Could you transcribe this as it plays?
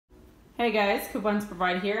Hey guys, Coupons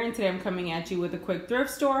Provide here, and today I'm coming at you with a quick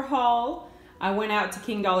thrift store haul. I went out to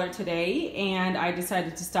King Dollar today and I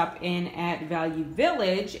decided to stop in at Value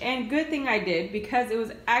Village, and good thing I did because it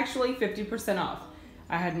was actually 50% off.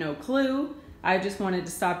 I had no clue. I just wanted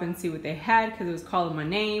to stop and see what they had because it was calling my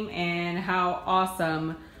name, and how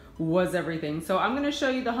awesome was everything. So I'm going to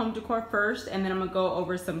show you the home decor first, and then I'm going to go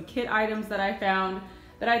over some kit items that I found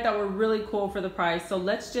that I thought were really cool for the price. So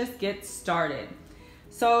let's just get started.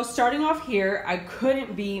 So starting off here, I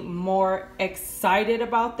couldn't be more excited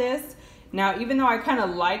about this. Now, even though I kind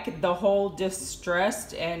of like the whole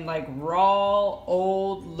distressed and like raw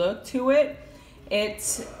old look to it,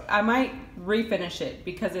 I might refinish it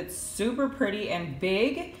because it's super pretty and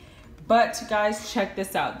big. But guys, check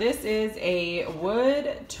this out. This is a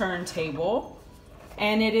wood turntable,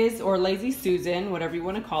 and it is, or Lazy Susan, whatever you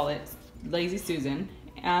want to call it, Lazy Susan.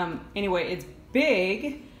 Anyway, it's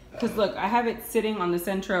big. Because look, I have it sitting on the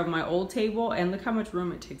center of my old table, and look how much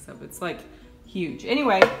room it takes up. It's like huge.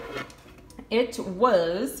 Anyway, it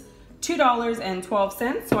was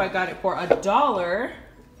 $2.12, so I got it for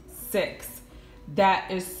 $1.06.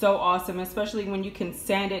 That is so awesome, especially when you can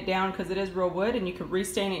sand it down because it is real wood and you can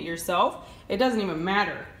restain it yourself. It doesn't even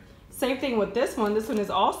matter. Same thing with this one. This one is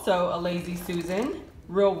also a Lazy Susan,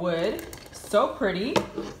 real wood. So pretty.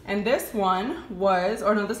 And this one was,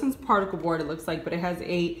 or no, this one's particle board it looks like, but it has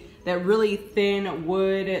that really thin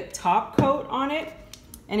wood top coat on it.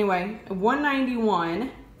 Anyway,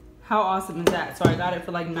 $1.91. How awesome is that? So I got it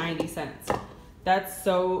for like 90 cents. That's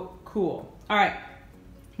so cool. All right,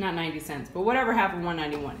 not 90 cents, but whatever half of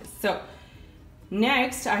 $1.91 is. So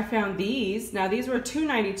next I found these. Now these were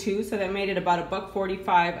 $2.92, so that made it about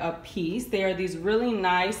 $1.45 a piece. They are these really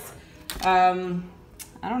nice,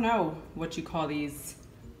 I don't know what you call these.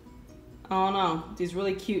 Oh no, these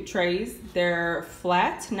really cute trays. They're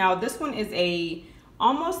flat. Now this one is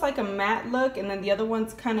almost like a matte look, and then the other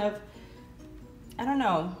one's kind of, I don't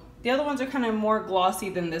know. The other ones are kind of more glossy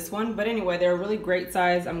than this one, but anyway, they're a really great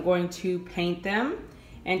size. I'm going to paint them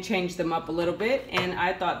and change them up a little bit, and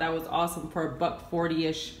I thought that was awesome for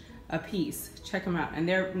 $1.40-ish a piece. Check them out, and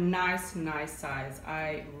they're nice size.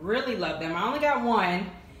 I really love them. I only got one,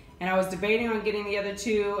 and I was debating on getting the other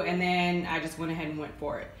two, and then I just went ahead and went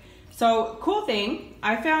for it. So cool thing,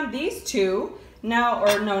 I found these two now,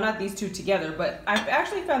 or no, not these two together, but I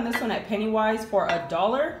actually found this one at Pennywise for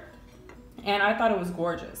 $1, and I thought it was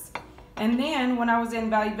gorgeous. And then when I was in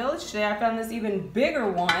Value Village today, I found this even bigger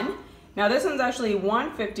one. Now this one's actually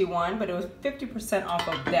 $1.51, but it was 50% off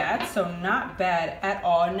of that, so not bad at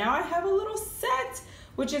all. And now I have a little set,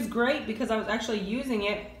 which is great because I was actually using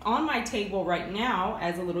it on my table right now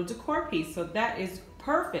as a little decor piece, so that is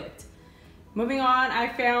perfect. Moving on, I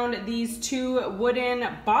found these two wooden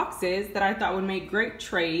boxes that I thought would make great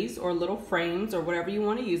trays or little frames or whatever you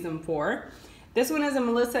want to use them for. This one is a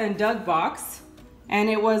Melissa and Doug box, and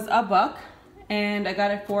it was $1, and I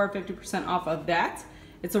got it for 50% off of that.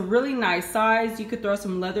 It's a really nice size. You could throw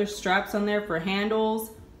some leather straps on there for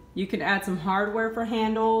handles. You can add some hardware for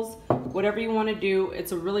handles, whatever you want to do.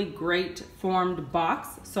 It's a really great formed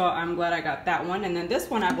box, so I'm glad I got that one. And then this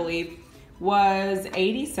one, I believe, was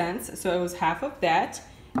 80 cents, so it was half of that.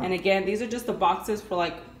 And again, these are just the boxes for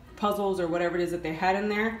like puzzles or whatever it is that they had in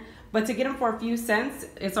there. But to get them for a few cents,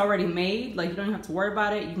 it's already made. Like, you don't have to worry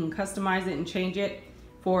about it. You can customize it and change it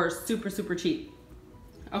for super cheap.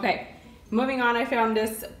 Okay, moving on, I found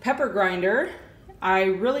this pepper grinder. I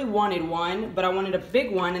really wanted one, but I wanted a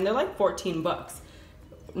big one, and they're like 14 bucks,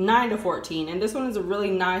 9 to 14. And this one is a really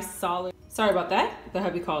nice solid, sorry about that, the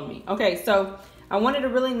hubby called me. Okay, so I wanted a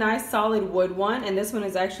really nice solid wood one, and this one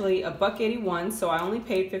is actually $1.81, so I only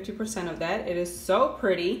paid 50% of that. It is so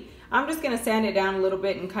pretty. I'm just gonna sand it down a little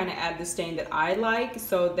bit and kind of add the stain that I like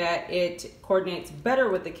so that it coordinates better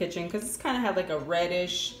with the kitchen, because it's kind of had like a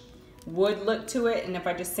reddish wood look to it, and if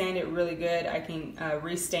I just sand it really good, I can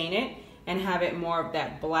restain it and have it more of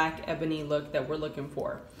that black ebony look that we're looking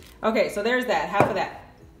for. Okay, so there's that, half of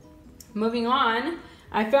that. Moving on,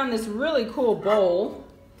 I found this really cool bowl,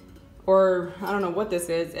 or I don't know what this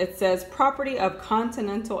is. It says property of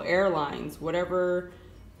Continental Airlines, whatever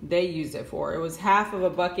they use it for. It was half of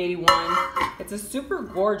 $1.81. It's a super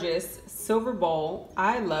gorgeous silver bowl.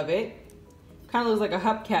 I love it. Kind of looks like a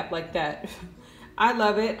hubcap like that. I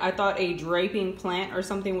love it. I thought a draping plant or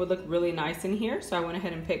something would look really nice in here, so I went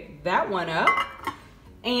ahead and picked that one up.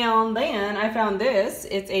 And then I found this.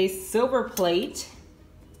 It's a silver plate.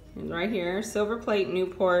 Right here, silver plate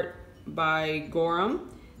Newport by Gorham.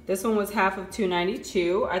 This one was half of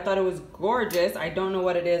 $2.92. I thought it was gorgeous. I don't know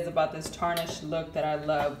what it is about this tarnished look that I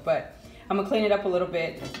love, but I'm gonna clean it up a little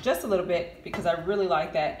bit, just a little bit, because I really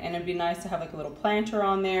like that. And it'd be nice to have like a little planter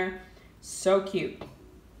on there So cute.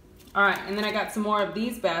 All right, and then I got some more of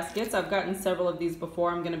these baskets. I've gotten several of these before.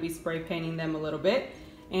 I'm gonna be spray painting them a little bit.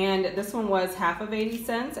 And this one was half of 80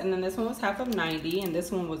 cents, and then this one was half of 90, and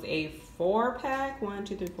this one was a 4-pack, 1,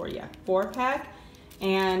 2, 3, 4, yeah, 4-pack.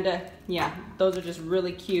 And yeah, those are just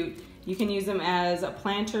really cute. You can use them as a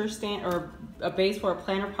planter stand or a base for a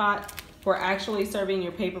planter pot for actually serving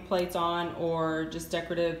your paper plates on, or just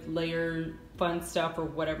decorative layer fun stuff or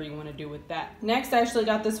whatever you want to do with that. Next, I actually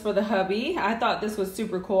got this for the hubby. I thought this was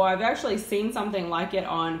super cool. I've actually seen something like it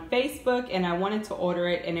on Facebook and I wanted to order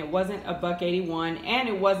it, and it wasn't $1.81 and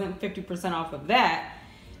it wasn't 50% off of that.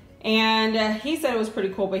 And he said it was pretty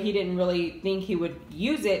cool, but he didn't really think he would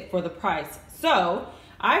use it for the price. So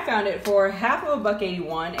I found it for half of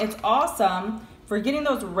 $1.81. It's awesome for getting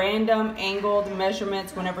those random angled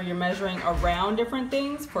measurements whenever you're measuring around different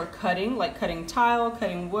things for cutting, like cutting tile,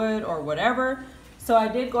 cutting wood, or whatever. So I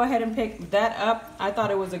did go ahead and pick that up. I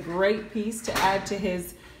thought it was a great piece to add to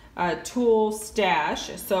his tool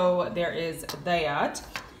stash. So there is that.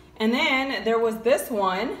 And then there was this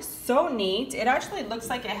one, so neat. It actually looks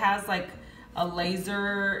like it has like a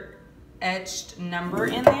laser etched number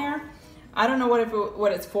in there. I don't know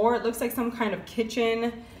what it's for. It looks like some kind of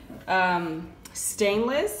kitchen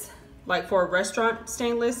stainless, like for restaurant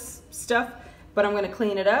stainless stuff, but I'm going to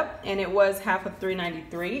clean it up, and it was half of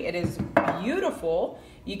 $3.93. It is beautiful.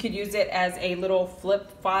 You could use it as a little flip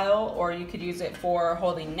file, or you could use it for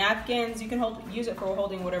holding napkins. You can use it for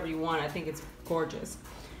holding whatever you want. I think it's gorgeous.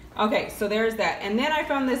 Okay, so there's that. And then I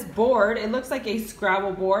found this board. It looks like a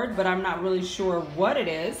Scrabble board, but I'm not really sure what it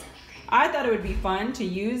is. I thought it would be fun to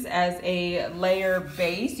use as a layer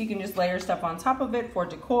base. You can just layer stuff on top of it for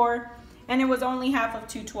decor. And it was only half of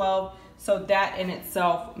 $2.12, so that in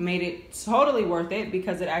itself made it totally worth it,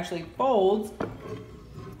 because it actually folds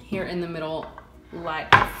here in the middle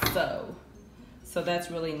like so. So that's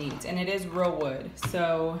really neat, and it is real wood,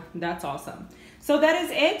 so that's awesome. So that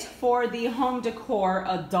is it for the home decor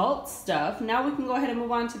adult stuff. Now we can go ahead and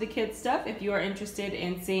move on to the kids stuff if you are interested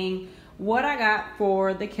in seeing what I got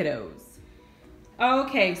for the kiddos.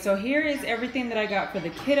 Okay, so here is everything that I got for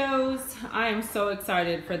the kiddos. I am so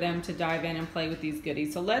excited for them to dive in and play with these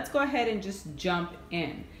goodies. So let's go ahead and just jump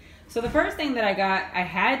in. So the first thing that I got, I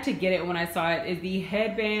had to get it when I saw it, is the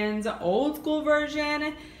headbands old school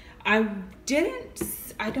version. I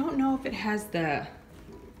don't know if it has the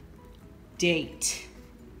date.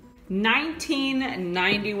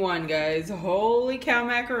 1991, guys. Holy cow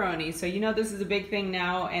macaroni. So you know this is a big thing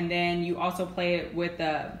now, and then you also play it with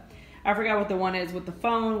I forgot what the one is with the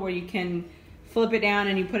phone, where you can flip it down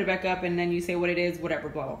and you put it back up and then you say what it is, whatever,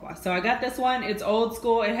 blah, blah, blah. So I got this one. It's old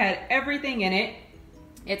school. It had everything in it.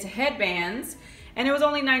 It's headbands, and it was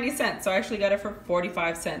only 90 cents. So I actually got it for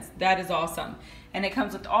 45 cents. That is awesome. And it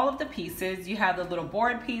comes with all of the pieces. You have the little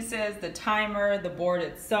board pieces, the timer, the board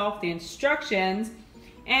itself, the instructions,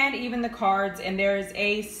 and even the cards. And there's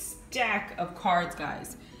a stack of cards,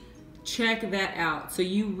 guys. Check that out. So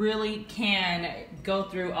you really can go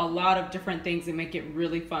through a lot of different things and make it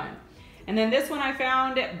really fun. And then this one I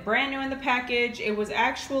found brand new in the package. It was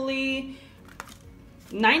actually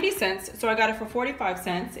 90 cents, so I got it for 45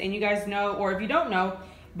 cents. And you guys know, or if you don't know,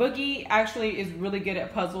 Boogie actually is really good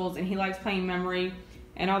at puzzles, and he likes playing memory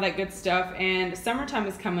and all that good stuff. And summertime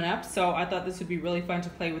is coming up, so I thought this would be really fun to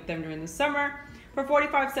play with them during the summer. For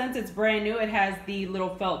 45 cents, it's brand new. It has the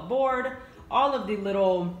little felt board, all of the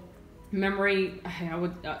little memory,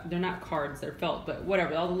 they're not cards, they're felt, but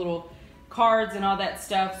whatever, all the little cards and all that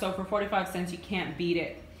stuff. So for 45 cents, you can't beat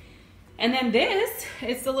it. And then this,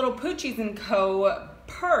 it's the little Poochies & Co.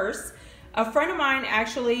 purse. A friend of mine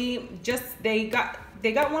actually they got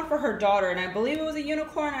one for her daughter, and I believe it was a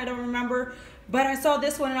unicorn, I don't remember, but I saw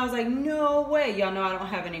this one and I was like, no way. Y'all know I don't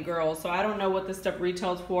have any girls, so I don't know what this stuff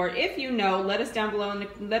retails for. If you know, let us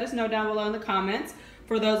know down below in the comments,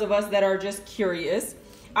 for those of us that are just curious.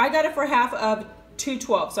 I got it for half of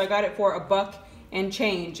 $2.12, so I got it for $1 and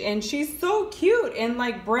change. And she's so cute and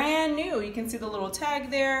like brand new. You can see the little tag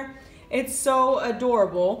there. It's so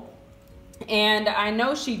adorable. And I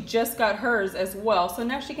know she just got hers as well, so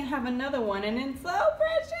now she can have another one, and it's so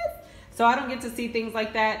precious. So I don't get to see things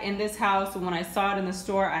like that in this house. When I saw it in the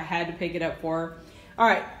store, I had to pick it up for her. All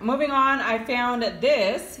right, moving on, I found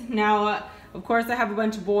this. Now, of course, I have a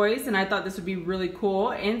bunch of boys, and I thought this would be really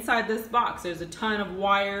cool. Inside this box, there's a ton of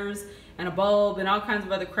wires and a bulb and all kinds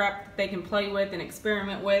of other crap that they can play with and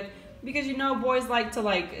experiment with, because you know boys like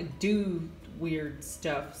to do weird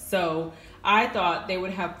stuff. So I thought they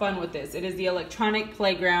would have fun with this. It is the Electronic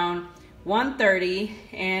Playground 130,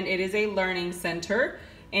 and it is a learning center.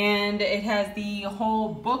 And it has the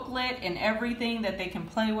whole booklet and everything that they can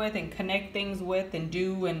play with and connect things with and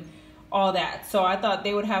do and all that. So I thought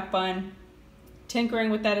they would have fun tinkering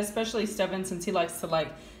with that, especially Steven, since he likes to like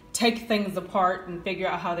take things apart and figure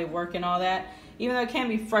out how they work and all that. Even though it can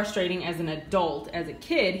be frustrating as an adult, as a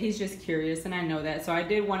kid, he's just curious, and I know that. So I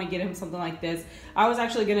did want to get him something like this. I was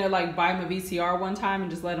actually gonna like buy him a VCR one time and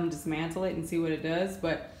just let him dismantle it and see what it does,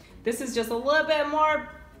 but this is just a little bit more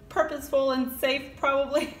purposeful and safe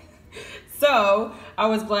probably. So I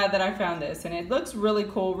was glad that I found this, and it looks really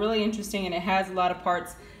cool, really interesting, and it has a lot of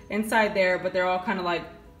parts inside there, but they're all kind of like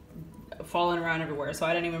falling around everywhere, so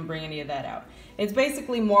I didn't even bring any of that out. It's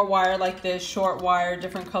basically more wire like this, short wire,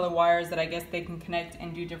 different color wires that I guess they can connect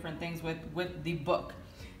and do different things with the book.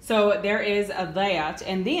 So there is that.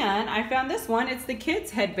 And then I found this one. It's the kids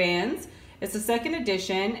headbands. It's the second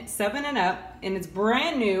edition, 7 and up, and it's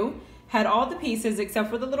brand new. Had all the pieces except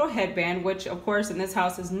for the little headband, which of course in this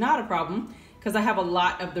house is not a problem because I have a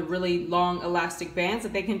lot of the really long elastic bands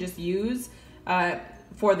that they can just use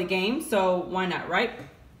for the game. So why not, right?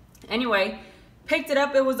 Anyway, picked it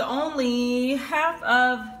up. It was only half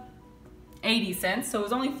of 80 cents, so it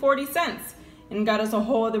was only 40 cents, and got us a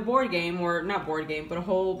whole other board game, or not board game, but a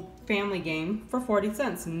whole family game for 40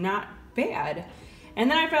 cents. Not bad.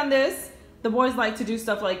 And then I found this. The boys like to do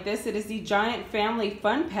stuff like this. It is the Giant Family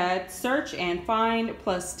Fun Pad Search and Find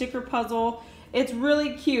plus sticker puzzle. It's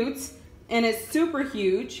really cute, and it's super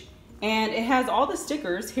huge, and it has all the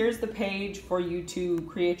stickers. Here's the page for you to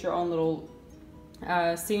create your own little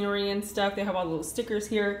scenery and stuff. They have all the little stickers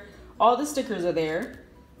here. All the stickers are there,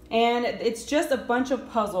 and it's just a bunch of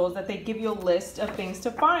puzzles that they give you a list of things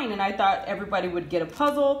to find. And I thought everybody would get a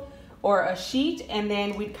puzzle or a sheet, and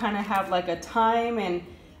then we'd kind of have like a time and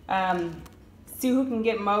see who can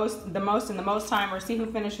get the most in the most time, or see who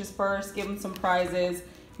finishes first. Give them some prizes,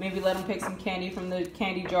 maybe let them pick some candy from the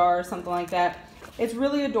candy jar or something like that. It's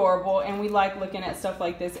really adorable, and we like looking at stuff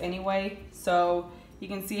like this anyway. So you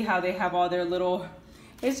can see how they have all their little,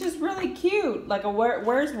 it's just really cute. Like a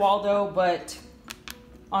Where's Waldo, but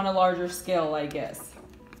on a larger scale, I guess.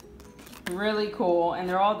 Really cool, and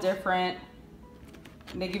they're all different.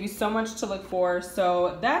 They give you so much to look for,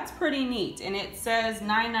 so that's pretty neat. And it says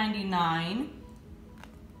 $9.99.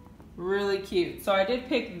 Really cute. So I did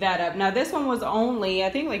pick that up. Now this one was only, I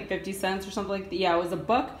think like 50 cents or something like that. Yeah, it was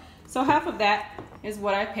 $1. So half of that is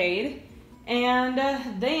what I paid. And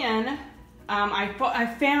then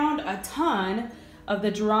I found a ton of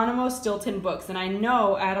the Geronimo Stilton books, and I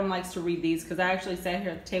know Adam likes to read these because I actually sat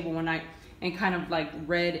here at the table one night and kind of like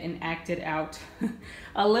read and acted out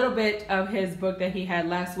a little bit of his book that he had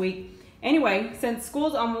last week. Anyway, since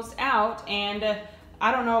school's almost out, and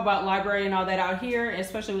I don't know about library and all that out here,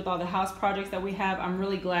 especially with all the house projects that we have, I'm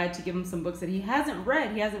really glad to give him some books that he hasn't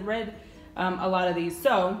read. He hasn't read a lot of these.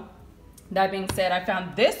 So that being said, I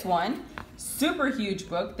found this one, super huge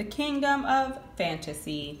book, The Kingdom of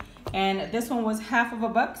Fantasy. And this one was half of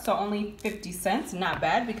 $1, so only 50 cents. Not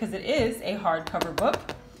bad because it is a hardcover book.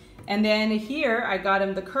 And then here I got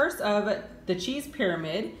him The Curse of the Cheese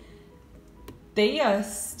Pyramid, Thea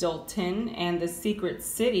Stilton, and The Secret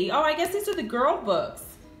City. Oh, I guess these are the girl books.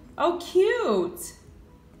 Oh, cute.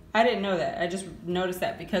 I didn't know that. I just noticed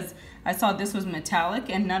that because I saw this was metallic,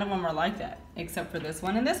 and none of them are like that except for this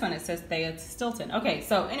one. And this one, it says Thea Stilton. Okay,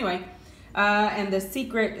 so anyway, and The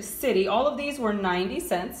Secret City. All of these were 90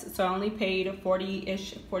 cents, so I only paid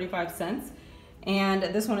 40-ish, 45 cents. And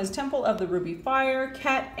this one is Temple of the Ruby Fire,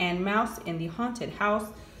 Cat and Mouse in the Haunted House,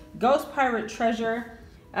 Ghost Pirate Treasure,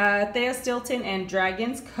 Thea Stilton and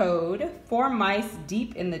Dragon's Code, 4 Mice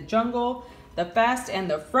Deep in the Jungle, The Fast and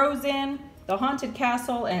the Frozen, The Haunted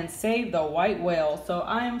Castle, and Save the White Whale. So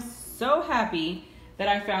I am so happy that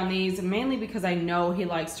I found these, mainly because I know he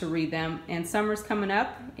likes to read them. And summer's coming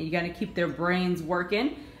up, and you got to keep their brains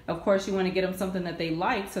working. Of course, you want to get them something that they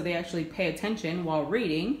like so they actually pay attention while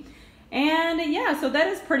reading. And yeah, so that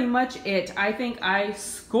is pretty much it. I think I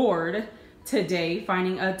scored today,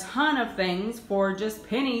 finding a ton of things for just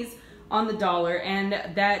pennies on the dollar. And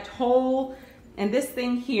that whole, and this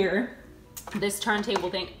thing here, this turntable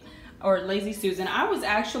thing, or Lazy Susan, I was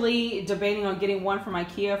actually debating on getting one from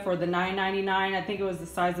IKEA for the $9.99. I think it was the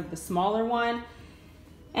size of the smaller one.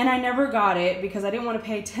 And I never got it because I didn't want to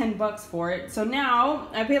pay 10 bucks for it. So now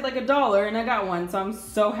I paid like $1 and I got one. So I'm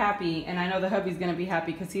so happy. And I know the hubby's going to be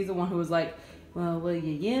happy because he's the one who was like, well, will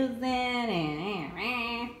you use that?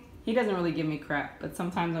 He doesn't really give me crap. But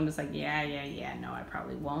sometimes I'm just like, yeah, no, I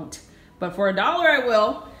probably won't. But for $1, I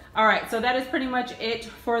will. All right, so that is pretty much it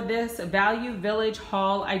for this Value Village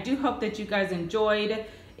haul. I do hope that you guys enjoyed.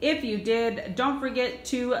 If you did, don't forget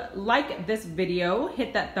to like this video,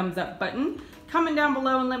 hit that thumbs up button. Comment down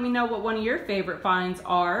below and let me know what one of your favorite finds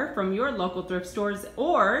are from your local thrift stores,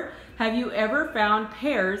 or Have you ever found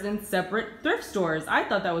pairs in separate thrift stores? I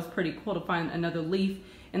thought that was pretty cool to find another leaf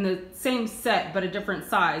in the same set but a different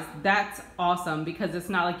size. That's awesome because it's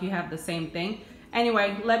not like you have the same thing.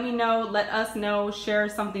 Anyway, let me know, let us know, share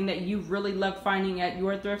something that you really love finding at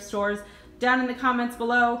your thrift stores down in the comments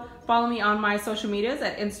below. Follow me on my social medias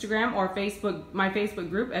at Instagram or Facebook, my Facebook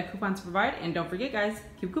group at Coupons to Provide. And don't forget guys,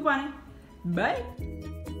 keep couponing. Bye.